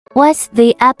What's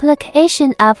the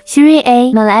application of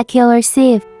 3A molecular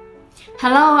sieve?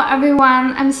 Hello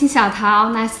everyone, I'm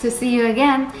XinXiaotao. Nice to see you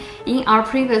again. In our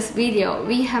previous video,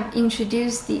 we have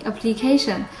introduced the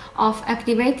application of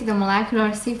activated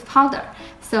molecular sieve powder.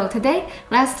 So today,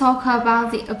 let's talk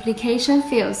about the application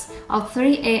fields of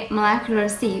 3A molecular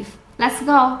sieve. Let's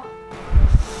go!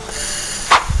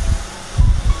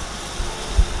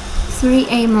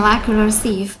 3A molecular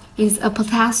sieve is a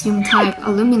potassium-type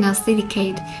alumina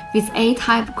silicate with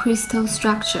A-type crystal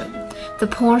structure. The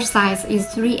pore size is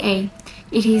 3A.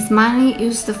 It is mainly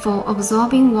used for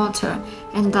absorbing water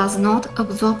and does not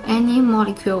absorb any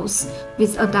molecules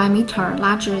with a diameter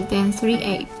larger than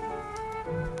 3A.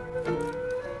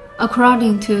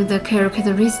 According to the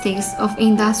characteristics of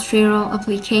industrial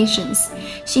applications,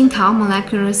 XinXiaotao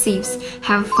molecular sieves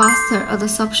have faster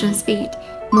adsorption speed,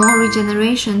 more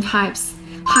regeneration types,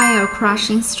 higher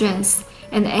crushing strength,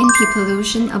 and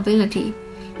anti-pollution ability,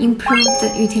 improve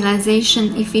the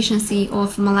utilization efficiency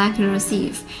of molecular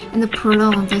sieve, and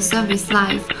prolong the service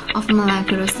life of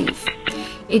molecular sieve.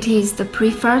 It is the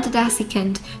preferred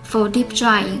desiccant for deep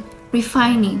drying,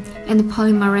 refining, and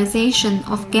polymerization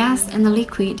of gas and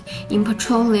liquid in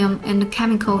petroleum and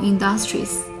chemical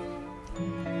industries.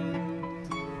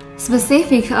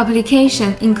 Specific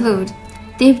applications include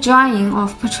deep drying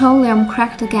of petroleum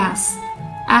cracked gas,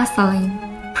 ethylene,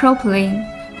 propylene,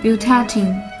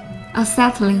 butadiene,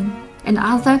 acetylene, and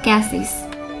other gases.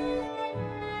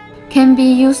 Can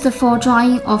be used for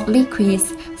drying of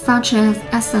liquids such as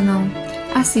ethanol,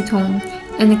 acetone,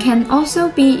 and can also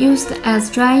be used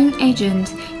as drying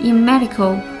agent in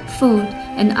medical, food,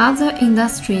 and other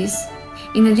industries.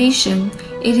 In addition,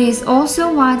 it is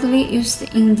also widely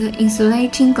used in the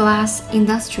insulating glass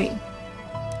industry.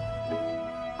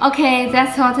 Okay,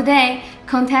 that's all today.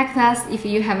 Contact us if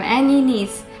you have any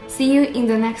needs. See you in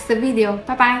the next video.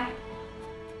 Bye bye.